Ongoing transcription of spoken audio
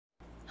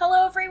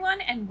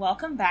everyone, and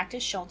welcome back to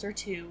Shelter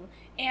 2.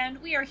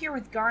 And we are here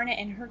with Garnet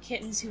and her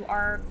kittens who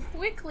are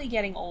quickly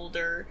getting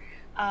older.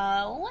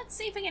 Let's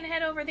see if we can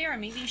head over there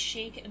and maybe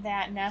shake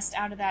that nest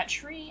out of that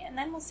tree, and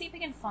then we'll see if we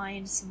can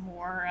find some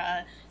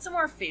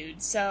more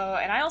food. So,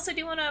 and I also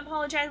do want to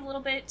apologize a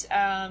little bit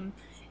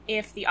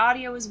if the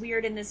audio is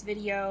weird in this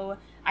video.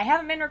 I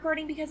haven't been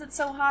recording because it's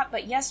so hot,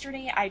 but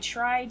yesterday I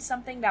tried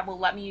something that will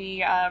let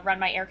me run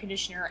my air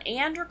conditioner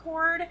and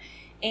record,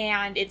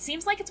 and it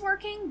seems like it's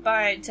working,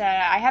 but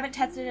I haven't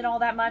tested it all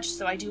that much,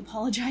 so I do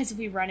apologize if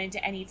we run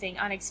into anything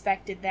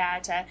unexpected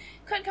that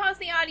could cause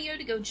the audio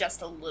to go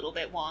just a little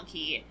bit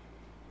wonky.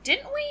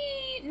 Didn't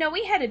we? No,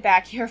 we headed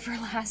back here for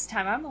last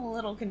time. I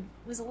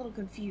was a little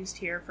confused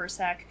here for a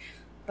sec,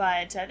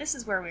 but this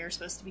is where we were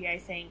supposed to be, I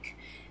think.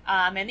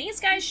 And these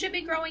guys should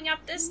be growing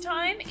up this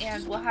time,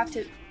 and we'll have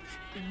to...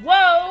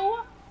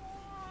 Whoa!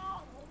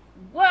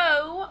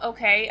 Whoa!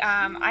 Okay,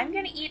 I'm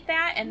gonna eat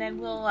that, and then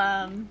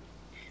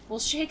we'll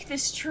shake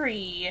this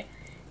tree,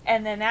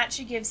 and then that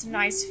should give some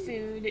nice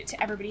food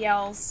to everybody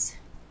else.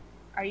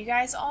 Are you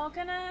guys all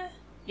gonna...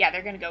 Yeah,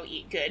 they're gonna go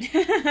eat. Good.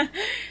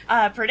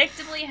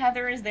 Predictably,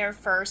 Heather is there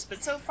first,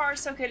 but so far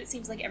so good. It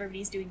seems like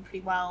everybody's doing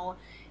pretty well.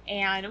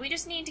 And we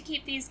just need to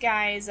keep these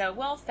guys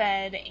well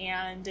fed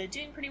and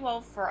doing pretty well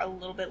for a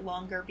little bit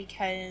longer,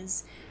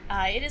 because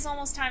it is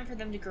almost time for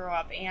them to grow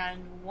up.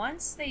 And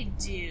once they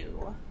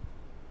do,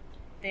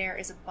 there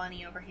is a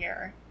bunny over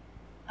here.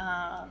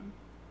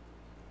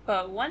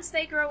 But once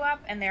they grow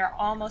up and they're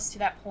almost to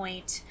that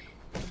point,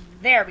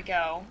 there we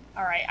go.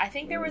 Alright, I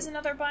think there was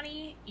another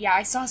bunny. Yeah,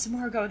 I saw some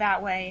more go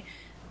that way.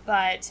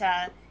 But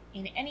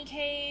in any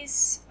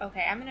case,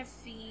 okay, I'm gonna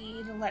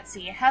feed, let's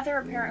see, Heather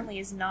apparently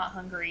is not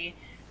hungry.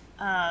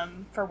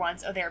 For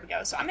once. Oh, there we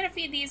go. So I'm going to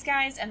feed these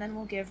guys, and then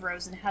we'll give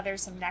Rose and Heather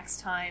some next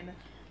time.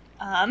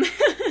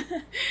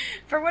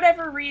 For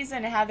whatever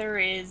reason, Heather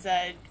is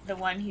the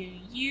one who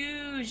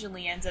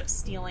usually ends up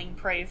stealing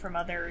prey from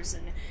others,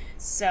 and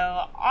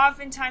so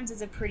oftentimes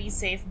it's a pretty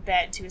safe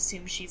bet to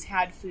assume she's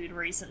had food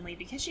recently,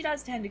 because she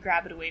does tend to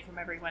grab it away from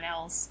everyone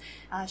else.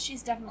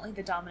 She's definitely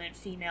the dominant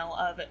female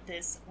of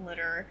this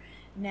litter.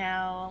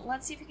 Now,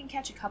 let's see if we can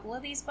catch a couple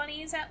of these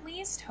bunnies at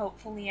least.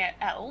 Hopefully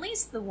at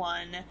least the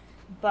one,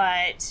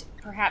 but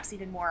perhaps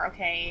even more.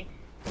 Okay,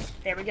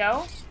 there we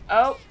go.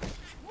 Oh,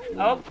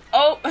 oh,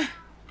 oh,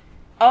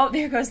 oh,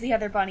 there goes the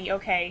other bunny.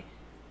 Okay.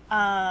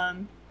 Oh,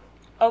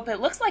 but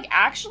it looks like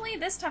actually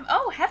this time,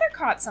 oh, Heather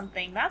caught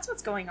something. That's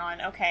what's going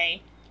on.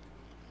 Okay.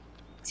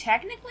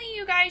 Technically,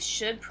 you guys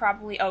should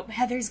probably, oh,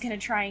 Heather's gonna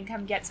try and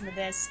come get some of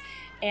this,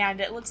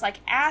 and it looks like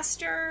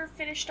Aster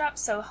finished up,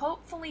 so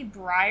hopefully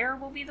Briar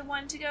will be the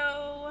one to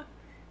go.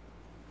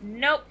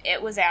 Nope,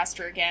 it was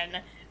Aster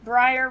again.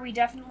 Briar, we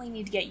definitely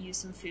need to get you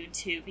some food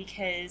too,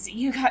 because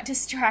you got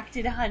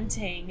distracted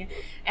hunting.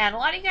 And a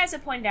lot of you guys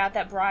have pointed out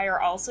that Briar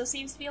also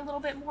seems to be a little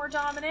bit more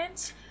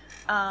dominant.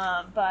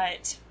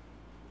 But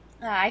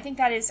I think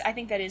that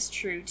is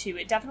true too.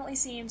 It definitely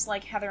seems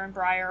like Heather and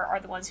Briar are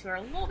the ones who are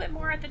a little bit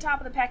more at the top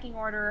of the pecking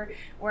order,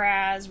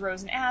 whereas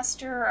Rose and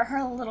Aster are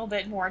a little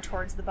bit more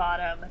towards the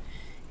bottom.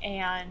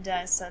 And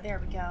so there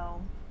we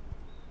go.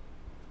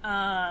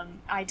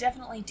 I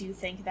definitely do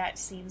think that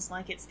seems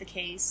like it's the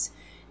case.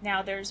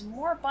 Now, there's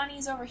more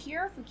bunnies over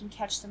here. If we can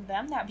catch some of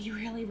them, that'd be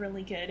really,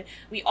 really good.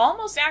 We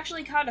almost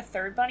actually caught a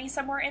third bunny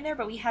somewhere in there,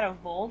 but we had a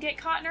vole get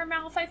caught in our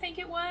mouth, I think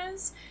it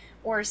was,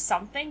 or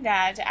something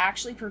that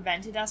actually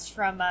prevented us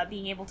from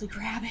being able to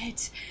grab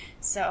it.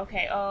 So,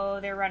 okay, oh,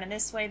 they're running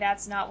this way.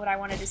 That's not what I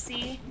wanted to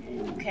see.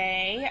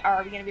 Okay,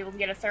 are we going to be able to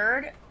get a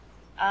third?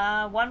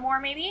 One more,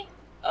 maybe?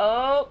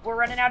 Oh, we're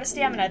running out of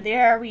stamina.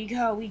 There we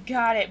go. We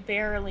got it,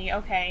 barely.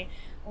 Okay,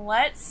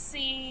 let's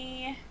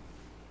see...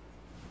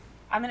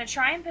 I'm going to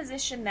try and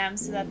position them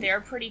so that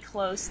they're pretty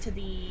close to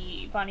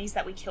the bunnies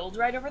that we killed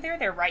right over there.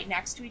 They're right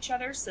next to each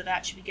other, so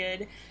that should be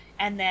good.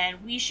 And then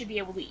we should be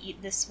able to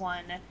eat this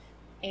one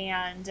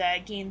and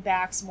gain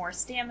back some more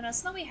stamina,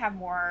 so that we have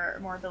more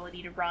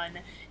ability to run.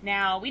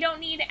 Now, we don't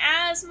need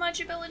as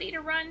much ability to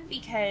run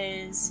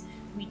because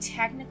we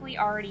technically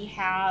already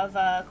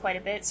have quite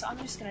a bit, so I'm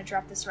just going to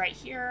drop this right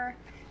here.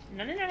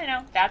 No, no, no, no,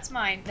 no. That's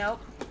mine. Nope.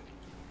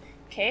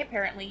 Okay,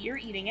 apparently you're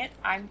eating it.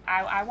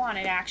 I want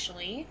it,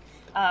 actually.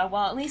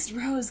 Well, at least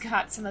Rose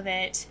got some of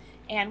it,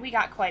 and we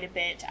got quite a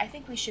bit. I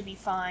think we should be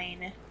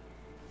fine.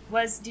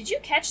 Did you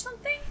catch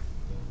something?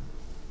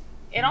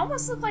 It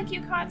almost looked like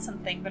you caught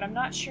something, but I'm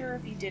not sure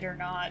if you did or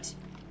not.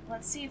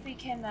 Let's see if we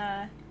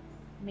can,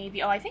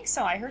 maybe, oh, I think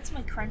so. I heard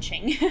someone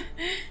crunching.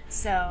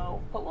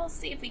 So, but we'll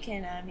see if we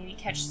can, maybe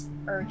catch,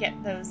 or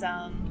get those,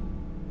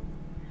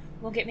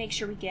 make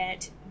sure we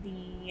get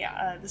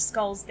the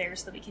skulls there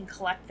so that we can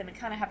collect them and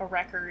kind of have a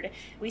record.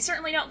 We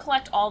certainly don't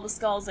collect all the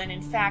skulls, and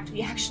in fact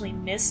we actually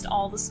missed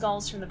all the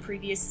skulls from the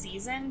previous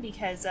season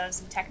because of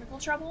some technical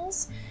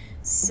troubles.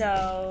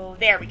 So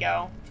there we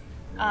go.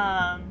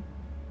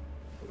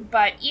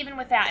 But even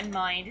with that in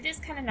mind, it is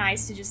kind of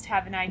nice to just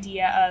have an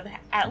idea of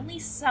at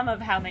least some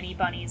of how many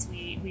bunnies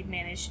we've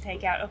managed to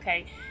take out.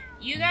 Okay,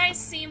 You guys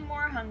seem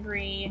more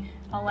hungry.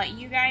 I'll let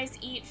you guys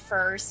eat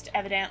first.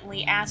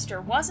 Evidently, Aster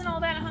wasn't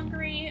all that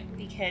hungry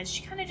because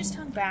she kind of just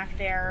hung back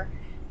there.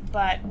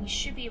 But we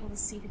should be able to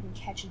see if we can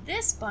catch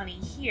this bunny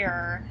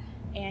here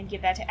and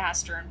give that to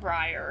Aster and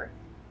Briar.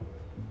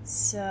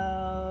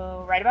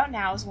 So, right about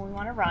now is when we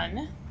want to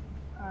run.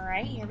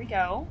 Alright, here we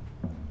go.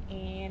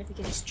 And if we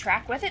can just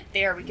track with it,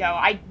 there we go.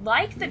 I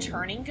like the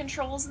turning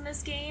controls in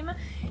this game.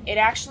 It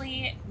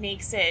actually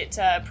makes it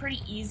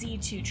pretty easy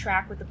to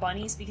track with the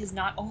bunnies because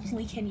not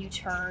only can you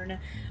turn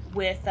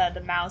with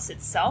the mouse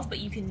itself, but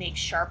you can make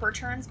sharper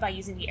turns by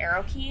using the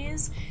arrow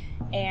keys.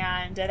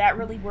 And that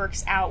really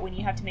works out when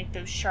you have to make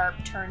those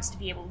sharp turns to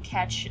be able to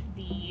catch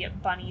the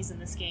bunnies in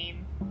this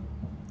game.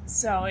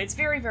 So it's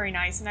very, very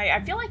nice. And I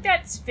feel like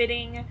that's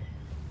fitting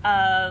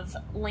of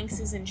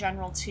lynxes in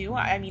general too.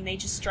 I mean, they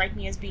just strike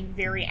me as being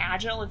very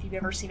agile. If you've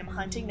ever seen them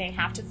hunting, they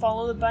have to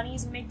follow the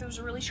bunnies and make those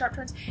really sharp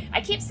turns.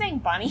 I keep saying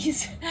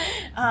bunnies.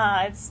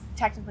 It's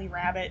technically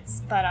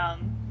rabbits, but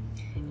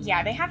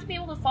yeah, they have to be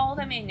able to follow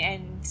them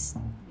and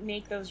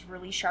make those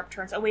really sharp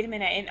turns. Oh, wait a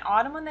minute. In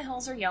autumn, when the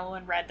hills are yellow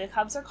and red, the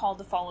cubs are called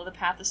to follow the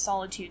path of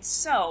solitude.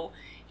 So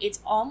it's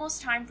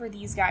almost time for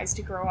these guys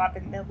to grow up,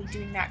 and they'll be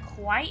doing that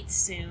quite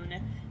soon.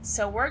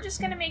 So we're just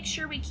going to make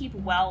sure we keep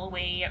well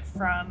away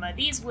from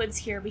these woods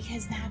here,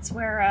 because that's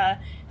where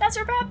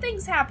bad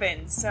things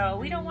happen. So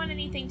we don't want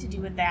anything to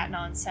do with that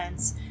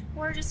nonsense.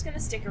 We're just going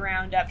to stick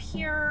around up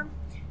here,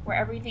 where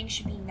everything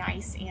should be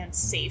nice and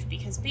safe,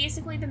 because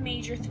basically the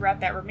major threat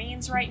that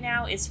remains right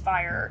now is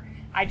fire.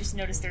 I just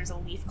noticed there's a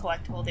leaf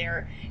collectible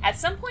there. At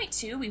some point,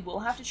 too, we will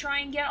have to try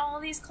and get all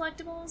of these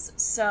collectibles,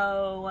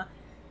 so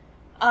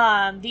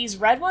these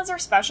red ones are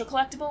special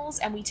collectibles,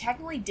 and we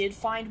technically did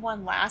find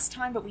one last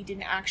time, but we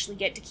didn't actually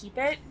get to keep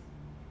it.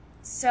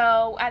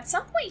 So at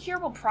some point here,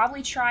 we'll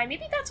probably try,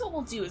 maybe that's what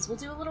we'll do, is we'll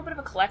do a little bit of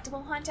a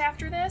collectible hunt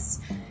after this,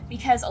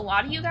 because a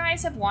lot of you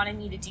guys have wanted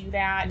me to do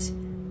that,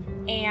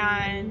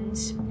 and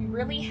we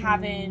really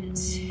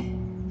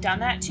haven't done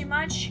that too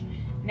much.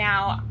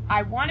 Now,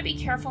 I want to be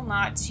careful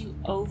not to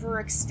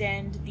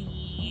overextend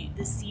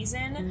the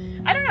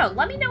season. I don't know,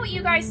 let me know what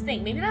you guys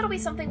think. Maybe that'll be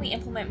something we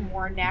implement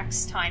more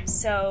next time.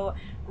 So,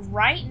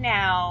 right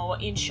now,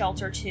 in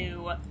Shelter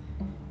 2,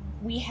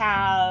 we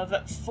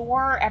have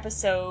 4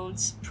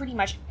 episodes pretty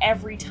much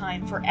every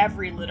time for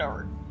every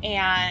litter.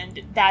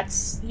 And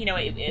that's, you know,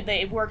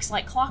 it works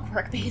like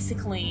clockwork,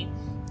 basically.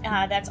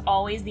 That's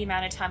always the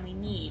amount of time we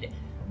need.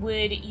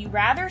 Would you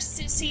rather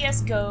see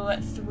us go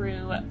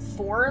through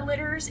 4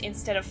 litters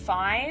instead of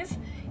 5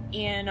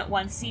 in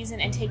one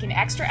season and take an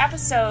extra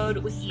episode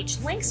with each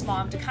lynx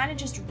mom to kind of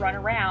just run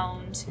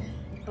around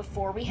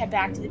before we head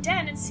back to the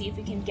den and see if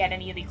we can get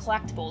any of the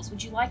collectibles?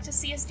 Would you like to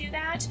see us do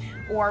that,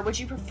 or would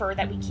you prefer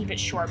that we keep it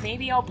short?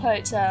 Maybe I'll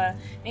put a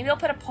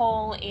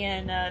poll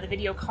in the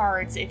video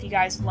cards if you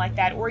guys would like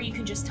that, or you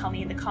can just tell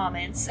me in the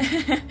comments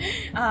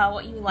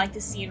what you would like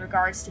to see in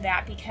regards to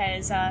that,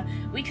 because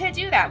we could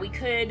do that. We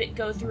could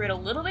go through it a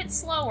little bit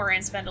slower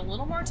and spend a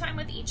little more time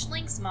with each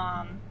lynx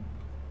mom,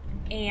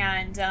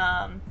 and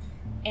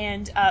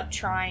end up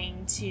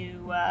trying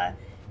to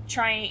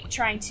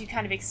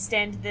kind of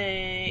extend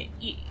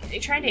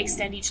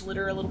each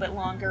litter a little bit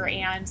longer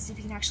and see if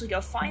we can actually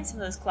go find some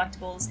of those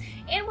collectibles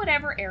in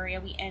whatever area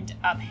we end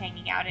up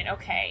hanging out in.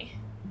 Okay,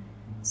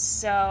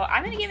 so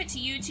I'm going to give it to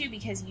you two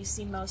because you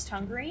seem most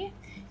hungry.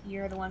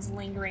 You're the ones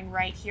lingering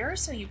right here,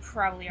 so you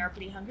probably are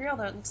pretty hungry,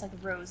 although it looks like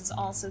Rose is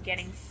also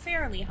getting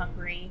fairly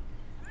hungry.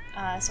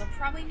 So I'll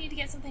probably need to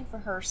get something for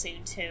her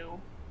soon,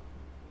 too.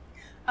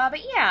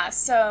 But yeah,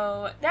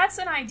 so that's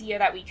an idea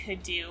that we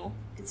could do.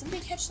 Did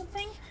somebody catch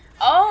something?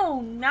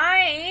 Oh,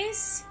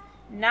 nice!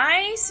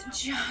 Nice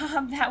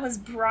job! That was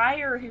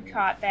Briar who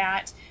caught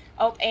that.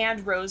 Oh,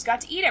 and Rose got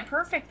to eat it.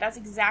 Perfect. That's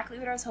exactly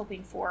what I was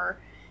hoping for.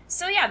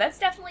 So yeah, that's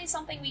definitely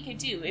something we could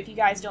do, if you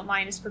guys don't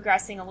mind us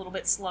progressing a little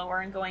bit slower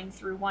and going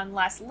through one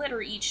less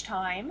litter each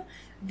time.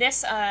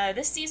 This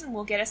season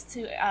will get us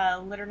to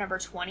litter number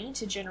 20,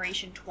 to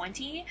generation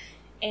 20.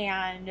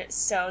 And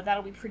so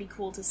that'll be pretty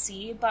cool to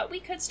see, but we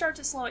could start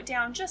to slow it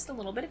down just a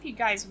little bit if you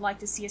guys would like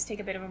to see us take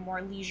a bit of a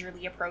more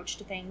leisurely approach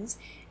to things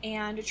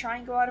and to try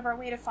and go out of our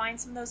way to find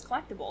some of those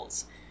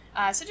collectibles.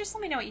 So just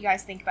let me know what you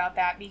guys think about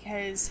that,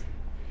 because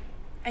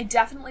I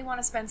definitely want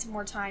to spend some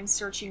more time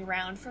searching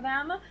around for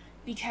them,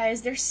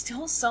 because there's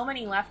still so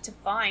many left to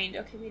find.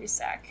 Okay, wait a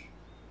sec.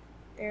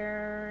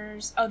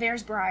 There's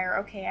Briar.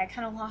 Okay, I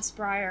kind of lost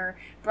Briar.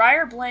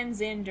 Briar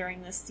blends in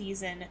during this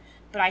season,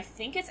 but I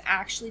think it's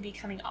actually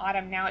becoming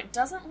autumn now. It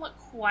doesn't look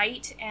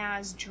quite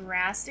as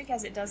drastic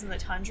as it does in the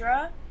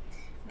tundra,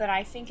 but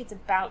I think it's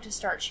about to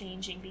start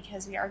changing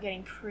because we are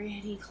getting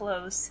pretty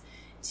close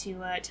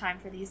to time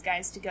for these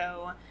guys to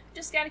go.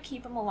 Just got to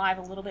keep them alive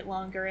a little bit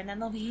longer, and then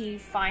they'll be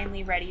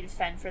finally ready to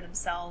fend for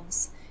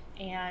themselves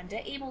and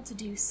able to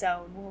do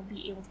so, and we'll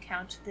be able to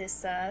count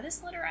this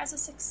litter as a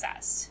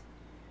success.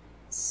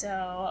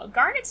 So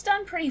Garnet's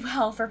done pretty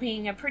well for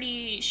being a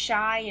pretty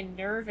shy and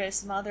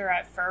nervous mother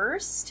at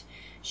first.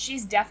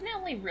 She's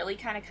definitely really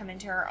kind of come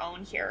into her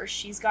own here.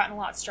 She's gotten a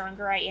lot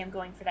stronger. I am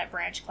going for that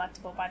branch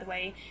collectible, by the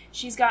way.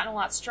 She's gotten a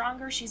lot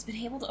stronger. She's been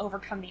able to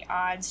overcome the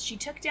odds. She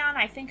took down,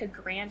 I think, a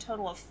grand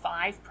total of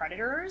 5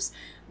 predators,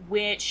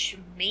 which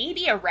may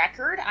be a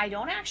record. I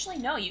don't actually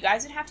know. You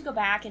guys would have to go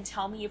back and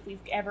tell me if we've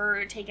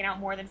ever taken out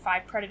more than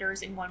 5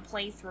 predators in one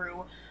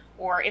playthrough,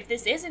 or if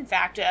this is, in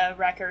fact, a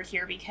record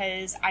here,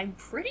 because I'm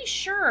pretty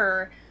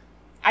sure...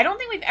 I don't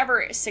think we've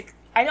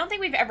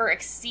ever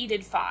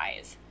exceeded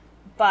 5.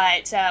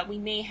 But we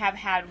may have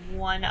had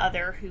one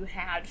other who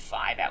had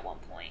 5 at one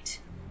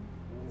point.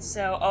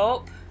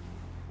 So,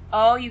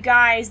 oh, you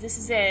guys, this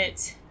is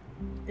it.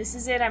 This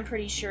is it, I'm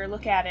pretty sure.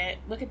 Look at it.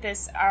 Look at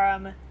this.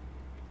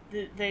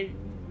 The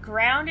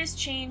ground is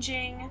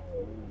changing.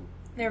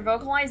 Their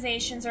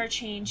vocalizations are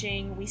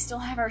changing. We still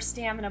have our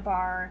stamina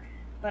bar,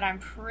 but I'm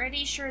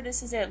pretty sure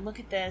this is it. Look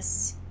at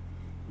this.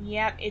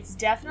 Yep, it's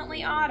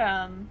definitely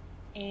autumn,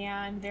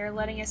 and they're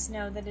letting us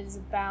know that it is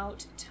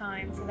about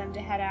time for them to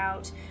head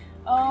out.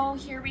 Oh,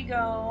 here we go.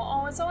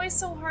 Oh, it's always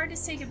so hard to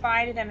say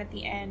goodbye to them at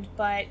the end,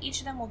 but each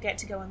of them will get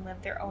to go and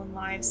live their own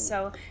lives.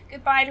 So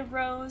goodbye to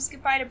Rose,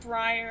 goodbye to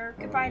Briar,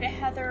 goodbye to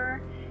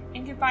Heather,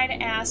 and goodbye to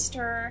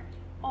Aster.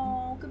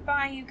 Oh,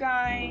 goodbye, you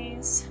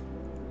guys.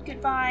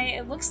 Goodbye.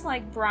 It looks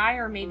like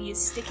Briar maybe is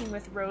sticking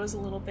with Rose a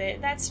little bit.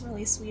 That's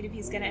really sweet if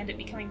he's going to end up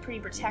becoming pretty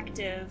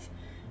protective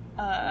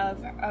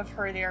of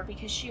her there,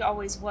 because she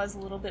always was a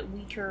little bit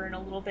weaker and a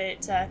little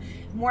bit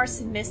more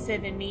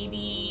submissive, and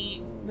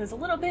maybe was a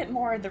little bit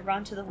more the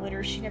runt of the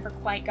litter. She never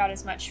quite got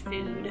as much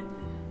food.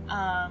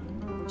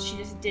 She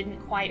just didn't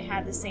quite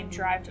have the same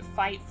drive to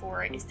fight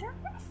for it. Is there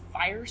a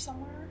fire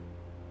somewhere?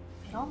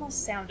 It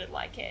almost sounded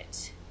like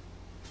it.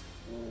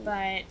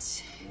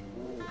 But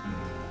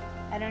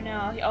I don't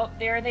know. Oh,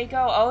 there they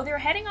go. Oh, they're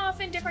heading off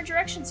in different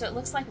directions. So it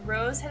looks like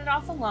Rose headed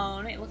off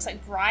alone. It looks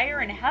like Briar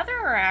and Heather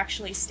are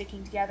actually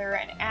sticking together,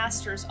 and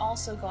Aster's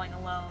also going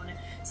alone.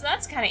 So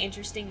that's kind of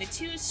interesting. The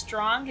 2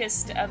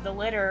 strongest of the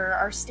litter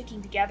are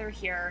sticking together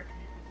here.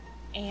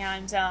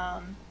 And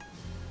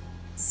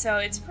so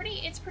it's pretty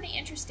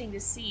interesting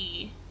to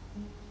see.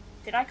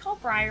 Did I call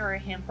Briar a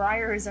him?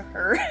 Briar is a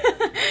her.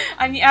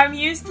 I'm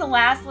used to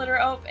last litter.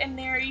 Oh, and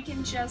there you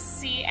can just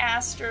see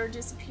Aster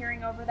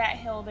disappearing over that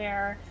hill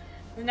there.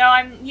 No,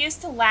 I'm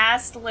used to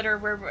last litter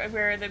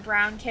where the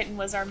brown kitten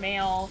was our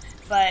male,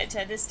 but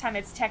this time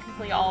it's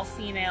technically all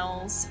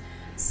females.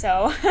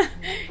 So,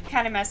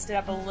 kind of messed it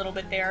up a little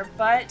bit there,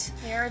 but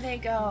there they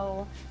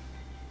go.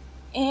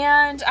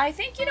 And I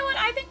think, you know what,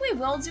 I think we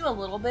will do a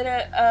little bit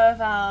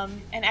of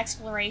an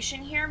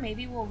exploration here.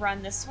 Maybe we'll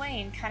run this way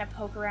and kind of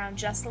poke around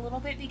just a little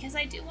bit, because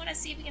I do want to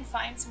see if we can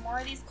find some more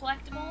of these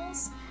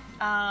collectibles.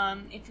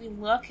 If we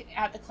look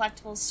at the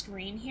collectibles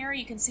screen here,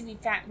 you can see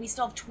we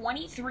still have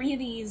 23 of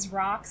these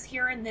rocks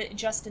here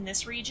just in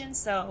this region,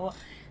 so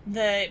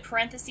the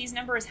parentheses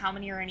number is how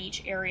many are in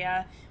each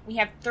area. We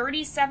have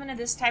 37 of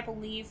this type of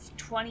leaf,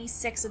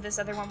 26 of this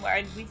other one.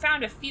 We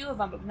found a few of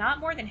them, but not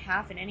more than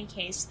half in any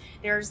case.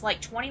 There's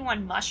like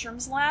 21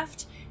 mushrooms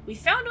left. We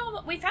found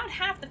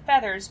half the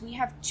feathers. We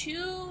have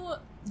 2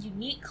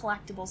 unique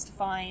collectibles to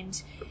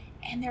find.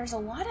 And there's a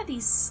lot of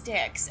these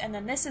sticks, and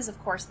then this is,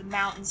 of course, the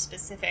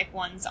mountain-specific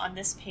ones on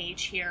this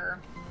page here,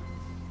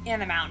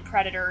 and the mountain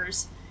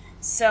predators.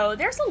 So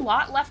there's a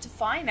lot left to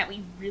find that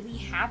we really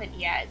haven't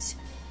yet,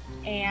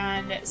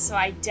 and so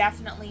I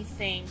definitely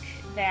think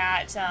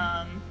that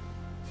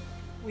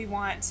we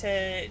want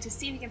to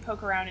see if we can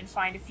poke around and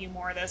find a few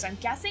more of those. I'm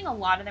guessing a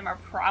lot of them are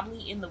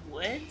probably in the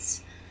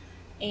woods,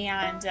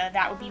 and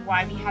that would be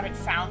why we haven't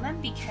found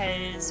them,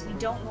 because we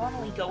don't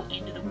normally go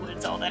into the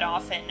woods all that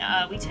often.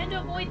 We tend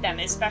to avoid them,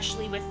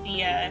 especially with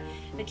the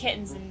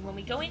kittens, and when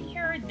we go in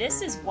here,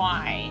 this is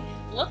why.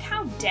 Look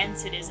how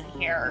dense it is in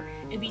here.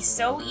 It'd be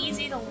so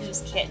easy to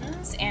lose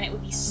kittens, and it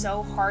would be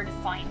so hard to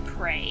find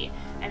prey.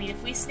 I mean,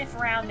 if we sniff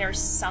around, there's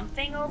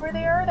something over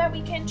there that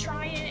we can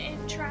try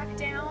and track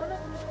down,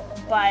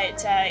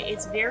 but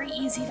it's very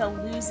easy to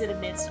lose it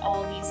amidst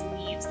all these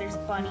leaves. There's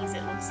bunnies,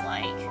 it looks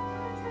like.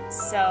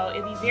 So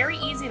it'd be very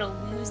easy to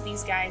lose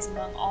these guys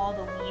among all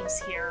the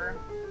leaves here.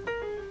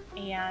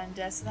 And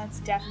so that's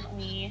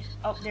definitely...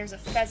 Oh, there's a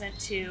pheasant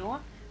too.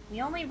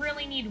 We only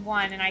really need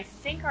 1, and I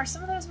think, are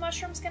some of those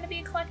mushrooms going to be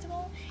a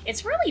collectible?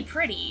 It's really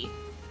pretty.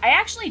 I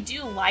actually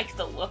do like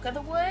the look of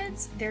the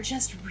woods. They're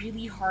just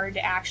really hard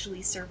to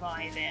actually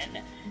survive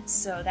in.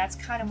 So that's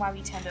kind of why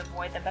we tend to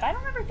avoid them. But I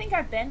don't ever think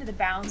I've been to the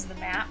bounds of the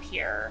map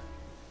here.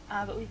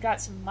 But we've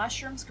got some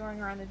mushrooms growing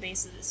around the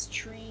base of this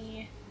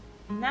tree.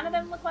 None of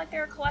them look like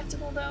they're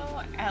collectible,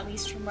 though, at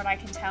least from what I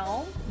can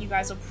tell. You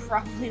guys will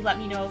probably let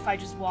me know if I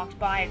just walked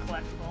by a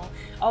collectible.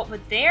 Oh, but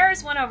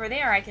there's one over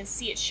there. I can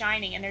see it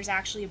shining, and there's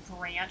actually a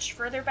branch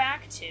further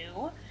back,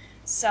 too.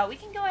 So we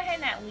can go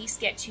ahead and at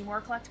least get 2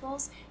 more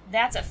collectibles.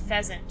 That's a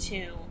pheasant,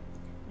 too.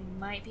 We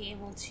might be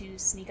able to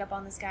sneak up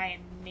on this guy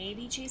and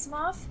maybe chase him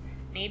off.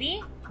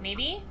 Maybe?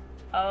 Maybe?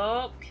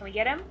 Oh, can we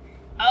get him?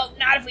 Oh,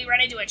 not if we run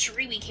into a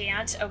tree, we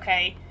can't.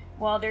 Okay.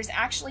 Well, there's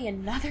actually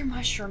another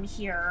mushroom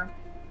here.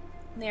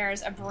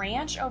 There's a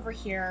branch over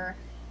here,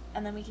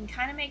 and then we can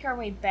kind of make our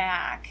way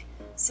back.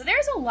 So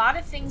there's a lot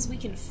of things we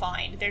can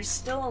find. There's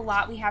still a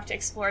lot we have to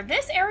explore.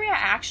 This area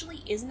actually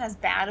isn't as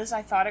bad as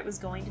I thought it was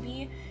going to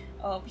be.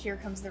 Oh, here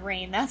comes the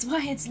rain. That's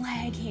why it's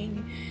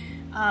lagging.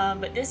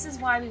 But this is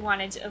why we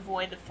wanted to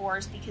avoid the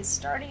forest, because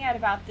starting at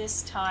about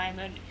this time,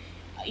 and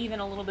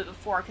even a little bit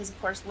before, because of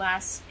course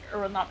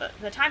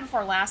the time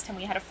before last time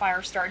we had a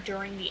fire start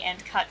during the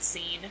end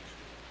cutscene.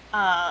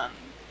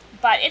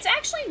 But it's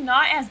actually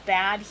not as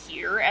bad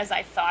here as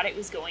I thought it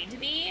was going to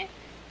be.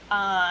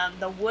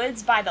 The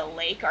woods by the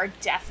lake are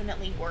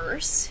definitely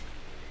worse,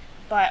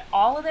 but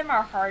all of them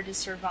are hard to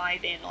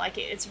survive in. Like,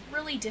 it's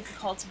really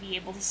difficult to be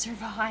able to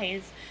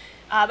survive.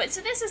 But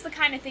so this is the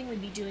kind of thing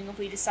we'd be doing if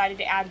we decided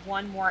to add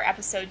one more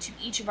episode to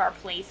each of our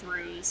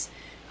playthroughs.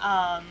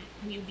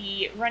 We would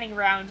be running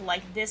around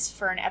like this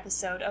for an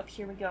episode. Oh,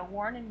 here we go.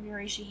 Worn and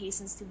weary, she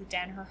hastens to the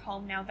den, her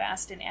home now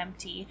vast and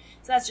empty.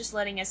 So that's just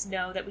letting us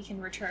know that we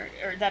can return,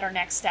 or that our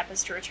next step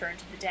is to return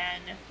to the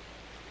den.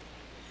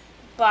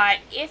 But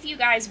if you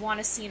guys want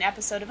to see an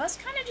episode of us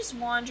kind of just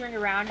wandering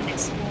around and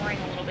exploring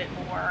a little bit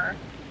more,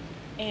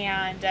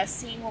 and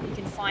seeing what we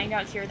can find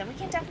out here, then we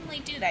can definitely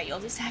do that. You'll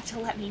just have to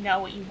let me know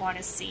what you want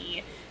to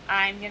see.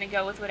 I'm going to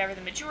go with whatever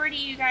the majority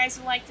of you guys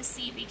would like to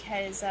see,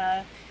 because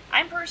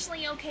I'm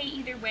personally okay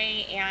either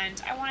way,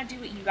 and I want to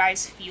do what you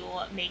guys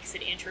feel makes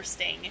it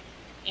interesting.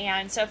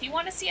 And so if you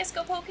want to see us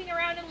go poking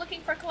around and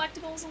looking for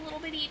collectibles a little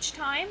bit each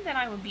time, then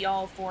I would be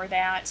all for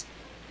that.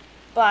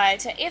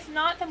 But if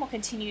not, then we'll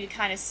continue to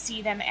kind of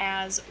see them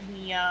as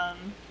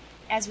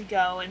we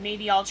go, and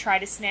maybe I'll try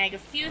to snag a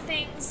few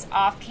things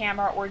off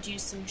camera or do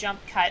some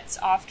jump cuts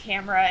off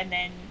camera and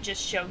then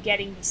just show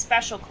getting the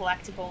special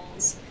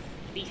collectibles,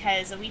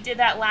 because we did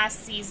that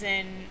last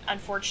season.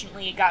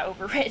 Unfortunately, it got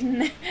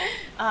overwritten,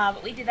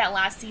 but we did that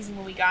last season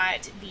when we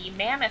got the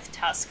mammoth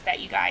tusk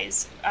that you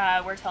guys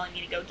were telling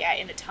me to go get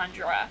in the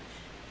tundra.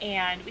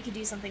 And we could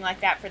do something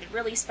like that for the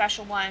really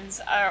special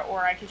ones,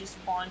 or I could just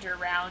wander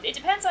around. It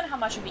depends on how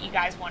much of it you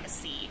guys want to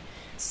see.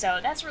 So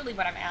that's really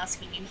what I'm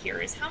asking you here,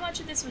 is how much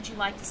of this would you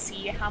like to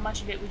see? How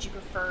much of it would you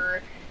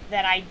prefer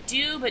that I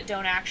do but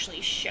don't actually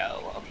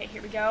show? Okay,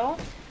 here we go.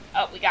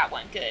 Oh, we got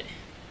one. Good.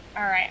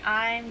 Alright,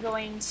 I'm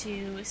going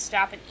to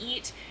stop and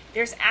eat.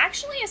 There's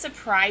actually a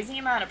surprising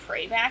amount of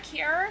prey back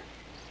here.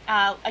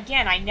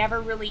 Again, I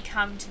never really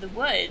come to the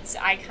woods.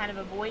 I kind of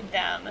avoid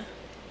them.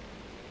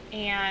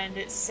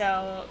 And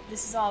so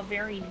this is all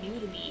very new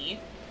to me.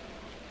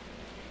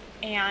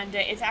 And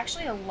it's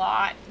actually a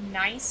lot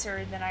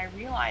nicer than I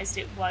realized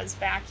it was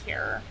back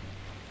here.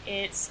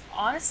 It's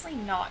honestly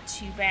not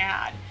too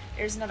bad.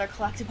 There's another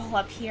collectible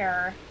up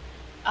here.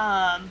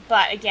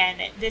 But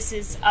again, this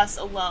is us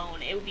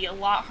alone. It would be a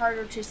lot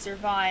harder to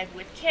survive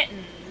with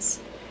kittens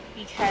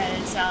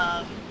because,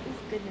 oh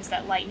goodness,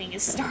 that lightning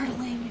is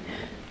startling.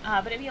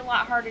 But it'd be a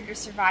lot harder to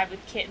survive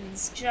with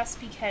kittens just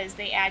because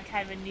they add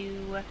kind of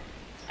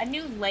a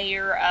new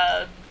layer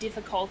of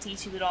difficulty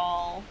to it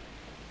all.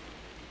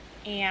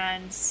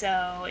 And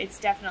so it's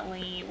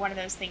definitely one of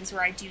those things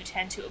where I do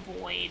tend to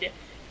avoid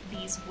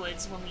these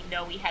woods when we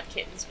know we have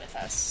kittens with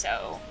us.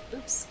 So,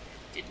 oops,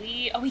 did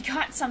we? Oh, we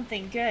got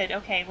something good.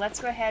 Okay, let's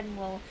go ahead and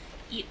we'll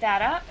eat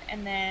that up,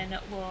 and then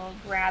we'll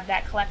grab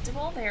that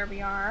collectible. There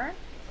we are.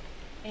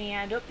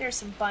 And, oh, there's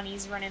some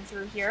bunnies running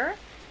through here,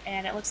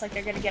 and it looks like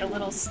they're going to get a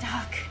little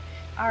stuck.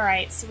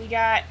 Alright, so we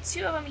got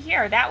two of them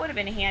here. That would have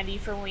been handy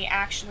for when we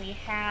actually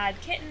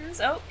had kittens.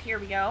 Oh, here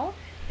we go.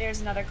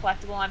 There's another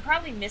collectible. I'm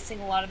probably missing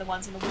a lot of the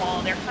ones on the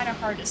wall. They're kind of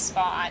hard to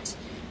spot,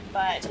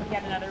 but we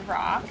got another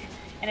rock.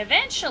 And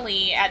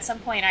eventually, at some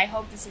point, I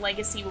hope this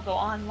legacy will go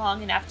on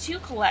long enough to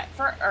collect,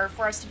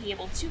 for us to be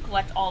able to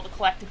collect all the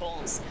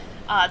collectibles.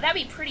 That'd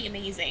be pretty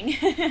amazing.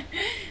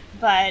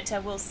 But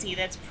we'll see.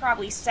 That's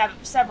probably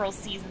several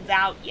seasons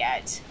out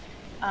yet.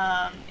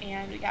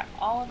 And we got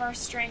all of our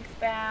strength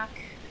back.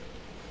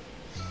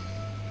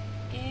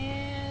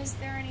 Is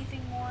there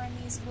anything more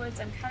in these woods?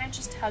 I'm kind of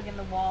just hugging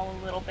the wall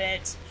a little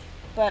bit,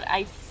 but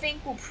I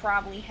think we'll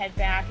probably head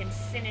back and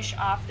finish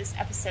off this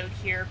episode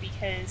here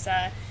because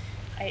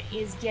it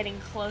is getting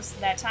close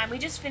to that time. We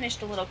just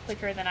finished a little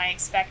quicker than I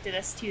expected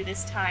us to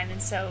this time,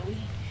 and so we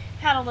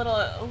had a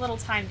little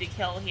time to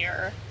kill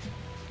here.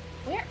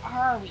 Where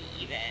are we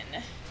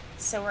even?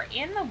 So we're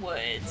in the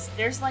woods.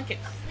 There's like a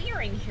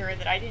clearing here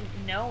that I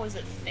didn't know was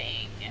a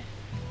thing.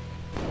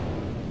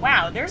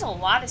 Wow, there's a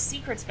lot of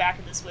secrets back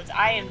in this woods.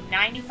 I am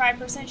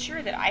 95%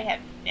 sure that I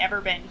have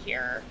never been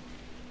here.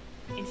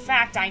 In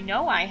fact, I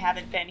know I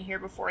haven't been here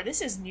before.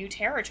 This is new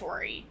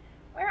territory.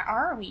 Where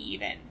are we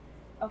even?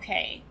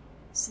 Okay,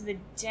 so the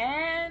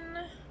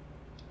den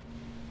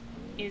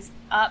is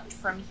up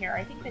from here.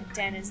 I think the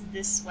den is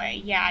this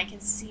way. Yeah, I can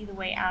see the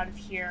way out of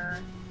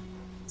here.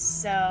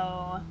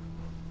 So,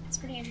 it's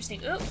pretty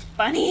interesting. Ooh,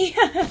 bunny!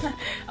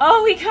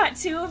 Oh, we got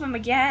two of them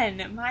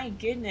again. My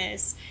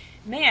goodness.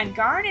 Man,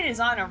 Garnet is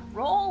on a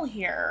roll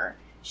here.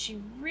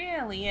 She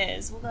really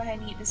is. We'll go ahead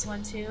and eat this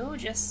one too,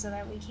 just so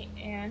that we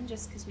can,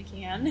 just because we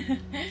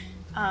can.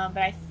 But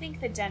I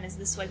think the den is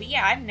this way. But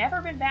yeah, I've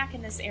never been back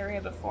in this area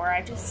before.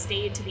 I've just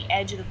stayed to the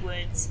edge of the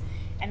woods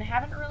and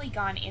haven't really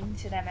gone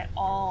into them at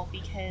all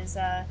because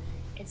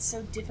it's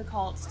so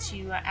difficult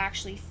to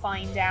actually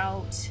find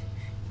out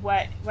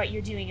what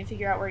you're doing and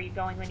figure out where you're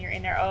going when you're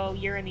in there. Oh,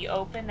 you're in the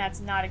open? That's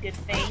not a good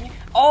thing.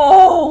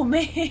 Oh,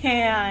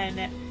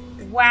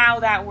 man! Wow,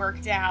 that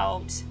worked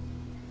out.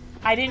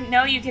 I didn't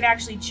know you could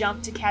actually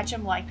jump to catch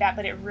them like that,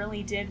 but it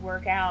really did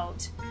work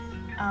out.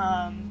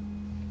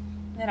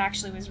 That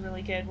actually was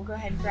really good. We'll go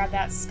ahead and grab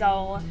that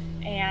skull.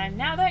 And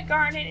now that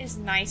Garnet is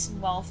nice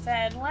and well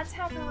fed, let's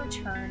have her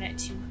return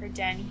to her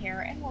den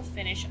here and we'll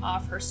finish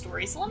off her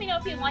story. So let me know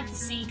if you'd like to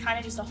see kind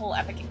of just a whole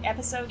epic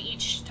episode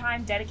each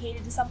time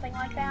dedicated to something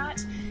like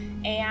that.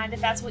 And if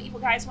that's what you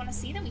guys want to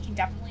see, then we can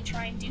definitely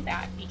try and do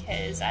that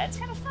because it's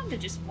kind of fun to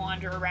just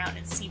wander around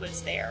and see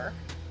what's there.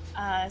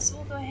 So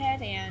we'll go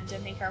ahead and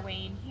make our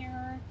way in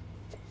here.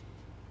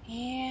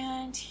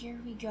 And here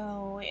we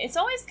go. It's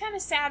always kind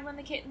of sad when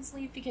the kittens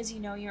leave because you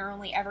know you're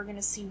only ever going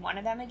to see one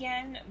of them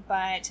again,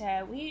 but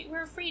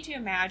we're free to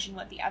imagine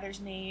what the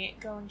others may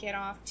go and get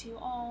off to.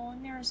 Oh,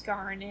 and there's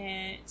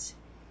Garnet.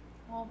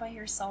 All by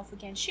herself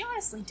again. She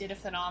honestly did a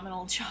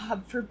phenomenal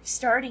job for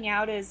starting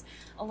out as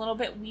a little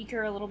bit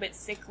weaker, a little bit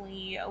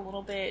sickly, a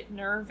little bit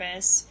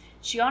nervous.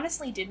 She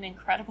honestly did an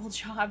incredible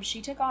job.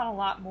 She took on a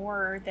lot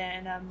more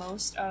than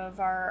most of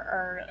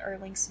our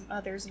lynx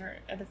mothers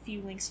and the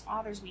few lynx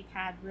fathers we've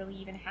had really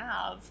even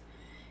have.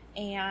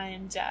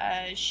 And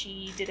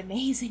she did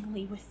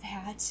amazingly with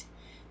that.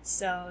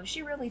 So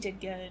she really did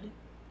good.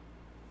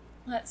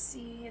 Let's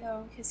see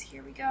though, because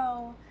here we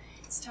go.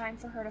 It's time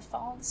for her to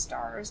follow the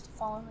stars, to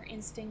follow her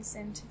instincts,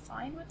 and to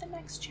find what the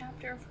next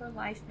chapter of her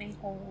life may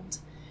hold.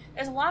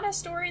 There's a lot of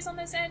stories on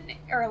this end,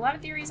 or a lot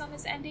of theories on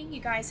this ending.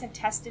 You guys have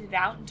tested it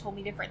out and told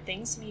me different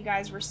things. Some of you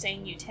guys were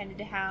saying you tended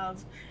to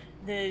have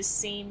the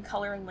same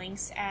color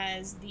lynx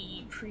as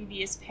the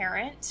previous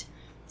parent.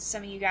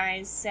 Some of you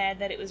guys said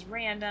that it was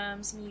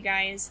random. Some of you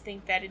guys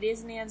think that it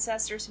is an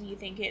ancestor. Some of you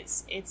think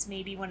it's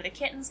maybe one of the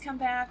kittens come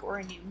back or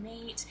a new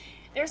mate.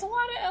 There's a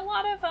lot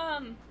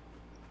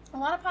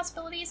of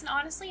possibilities, and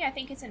honestly, I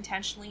think it's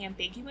intentionally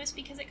ambiguous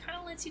because it kind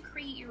of lets you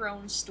create your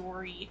own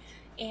story.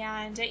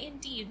 And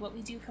indeed, what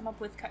we do come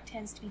up with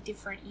tends to be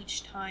different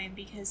each time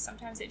because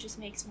sometimes it just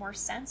makes more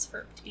sense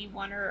for it to be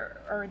one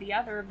or the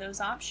other of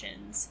those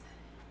options.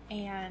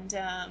 And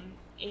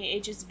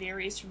it just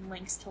varies from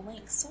lynx to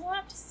lynx. So we'll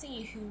have to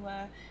see who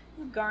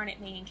Garnet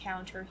may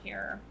encounter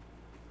here,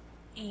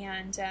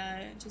 and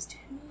just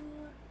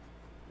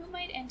who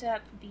might end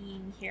up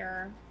being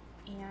here.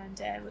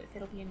 And if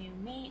it'll be a new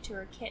mate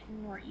or a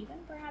kitten or even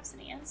perhaps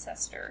an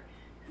ancestor,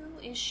 who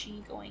is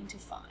she going to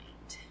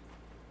find?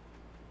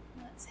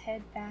 Let's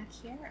head back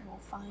here and we'll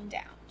find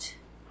out.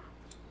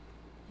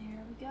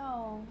 There we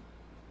go.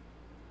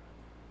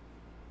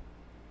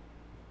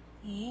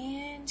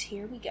 And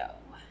here we go.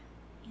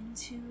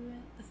 Into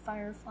the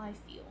firefly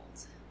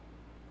field.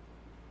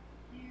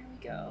 There we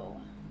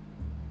go.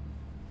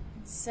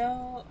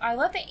 So, I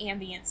love the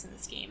ambience in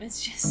this game.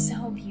 It's just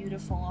so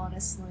beautiful,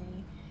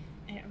 honestly.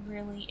 It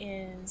really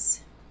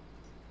is.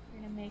 We're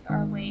going to make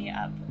our way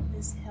up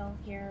this hill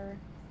here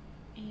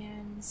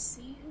and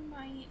see who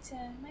might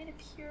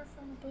appear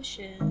from the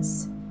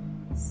bushes.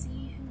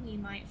 See who we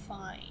might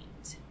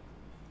find.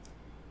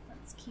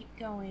 Let's keep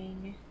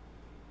going.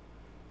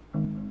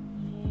 And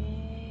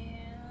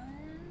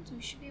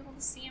we should be able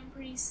to see him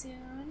pretty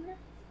soon.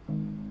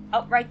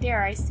 Oh, right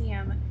there, I see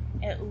him.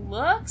 It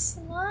looks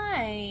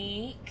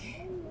like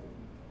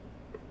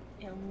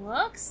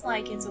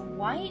it's a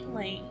white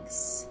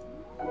lynx.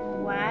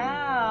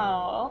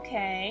 Wow,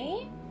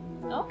 okay.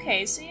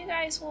 Okay, so you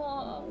guys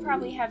will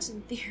probably have some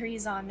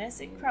theories on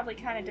this. It probably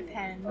kind of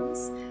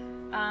depends.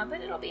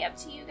 But it'll be up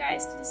to you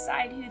guys to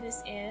decide who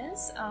this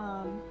is.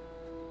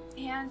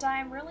 And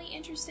I'm really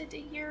interested to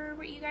hear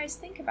what you guys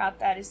think about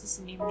that. Is this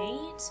a new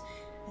mate,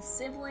 a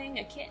sibling,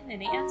 a kitten,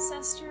 an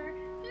ancestor?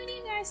 Who do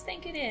you guys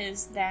think it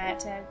is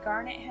that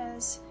Garnet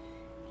has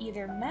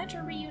either met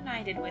or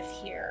reunited with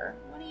here?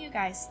 What do you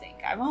guys think?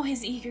 I'm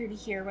always eager to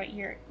hear what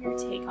your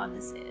take on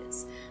this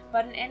is.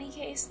 But in any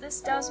case, this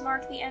does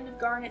mark the end of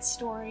Garnet's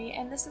story,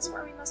 and this is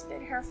where we must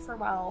bid her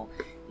farewell,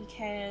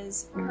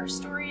 because her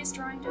story is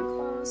drawing to a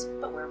close,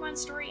 but where one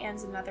story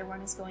ends, another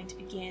one is going to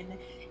begin.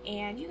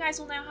 And you guys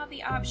will now have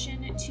the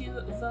option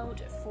to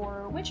vote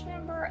for which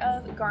member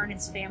of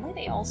Garnet's family.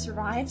 They all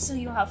survived, so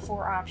you'll have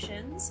 4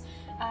 options.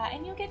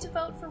 And you'll get to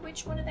vote for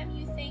which one of them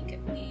you think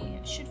we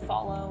should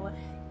follow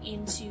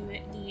into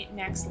the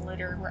next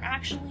litter. We're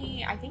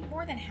actually, I think,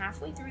 more than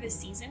halfway through the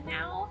season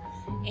now,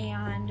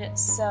 and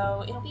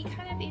so it'll be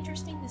kind of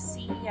interesting to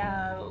see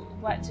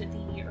what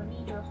the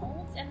remainder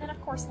holds. And then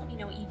of course let me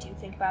know what you do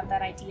think about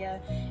that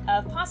idea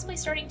of possibly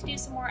starting to do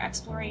some more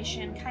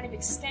exploration, kind of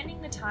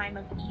extending the time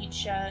of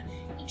each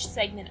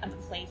segment of the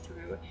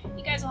playthrough.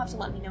 You guys will have to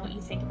let me know what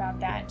you think about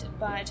that,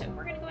 but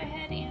we're going to go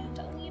ahead and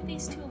leave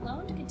these two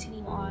alone to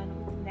continue on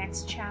with the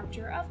next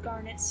chapter of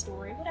Garnet's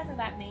story, whatever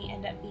that may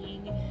end up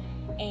being.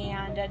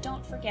 And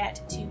don't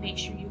forget to make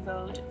sure you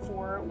vote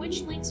for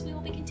which lynx we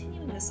will be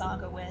continuing the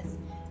saga with.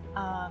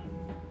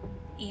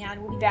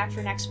 And we'll be back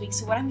for next week.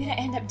 So what I'm going to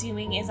end up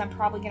doing is I'm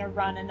probably going to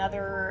run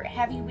another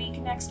heavy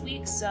week next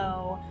week.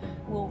 So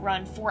we'll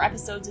run 4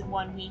 episodes in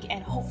 1 week,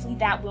 and hopefully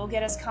that will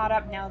get us caught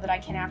up now that I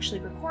can actually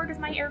record with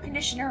my air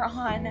conditioner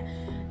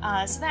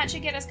on. So that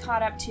should get us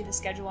caught up to the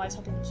schedule I was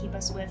hoping to keep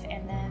us with,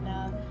 and then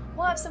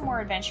we'll have some more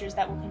adventures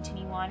that will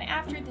continue on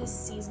after this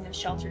season of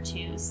Shelter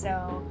 2.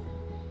 So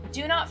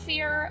do not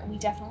fear, we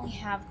definitely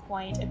have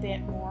quite a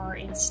bit more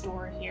in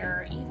store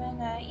here,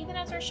 even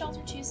as our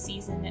Shelter 2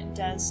 season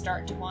does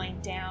start to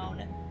wind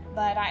down.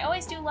 But I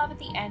always do love at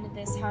the end of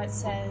this how it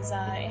says,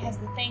 it has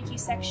the thank you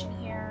section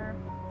here,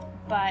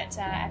 but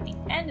at the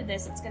end of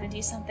this it's going to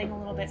do something a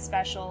little bit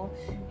special.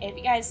 If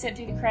you guys sit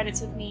through the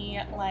credits with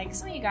me, like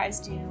some of you guys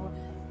do,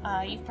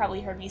 you've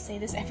probably heard me say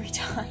this every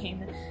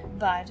time,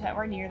 but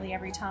or nearly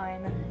every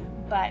time.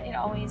 But it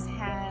always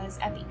has,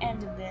 at the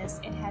end of this,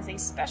 it has a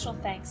special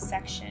thanks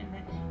section,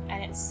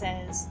 and it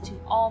says, to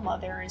all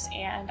mothers,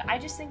 and I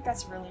just think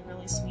that's really,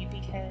 really sweet,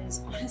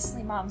 because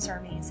honestly, moms are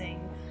amazing.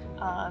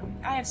 I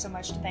have so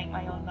much to thank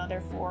my own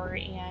mother for,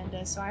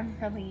 and so I'm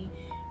really,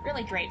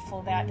 really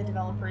grateful that the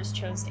developers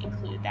chose to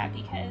include that,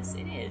 because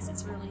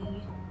it's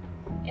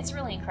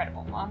really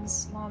incredible.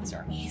 Moms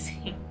are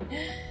amazing.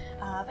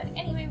 But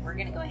anyway, we're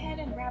gonna go ahead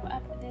and wrap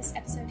up this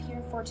episode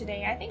here for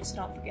today, I think, so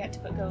don't forget to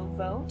go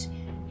vote.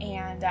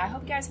 And I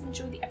hope you guys have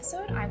enjoyed the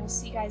episode. I will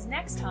see you guys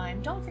next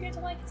time. Don't forget to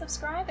like and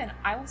subscribe, and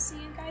I will see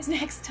you guys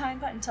next time.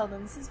 But until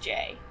then, this is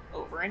Jay,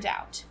 over and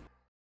out.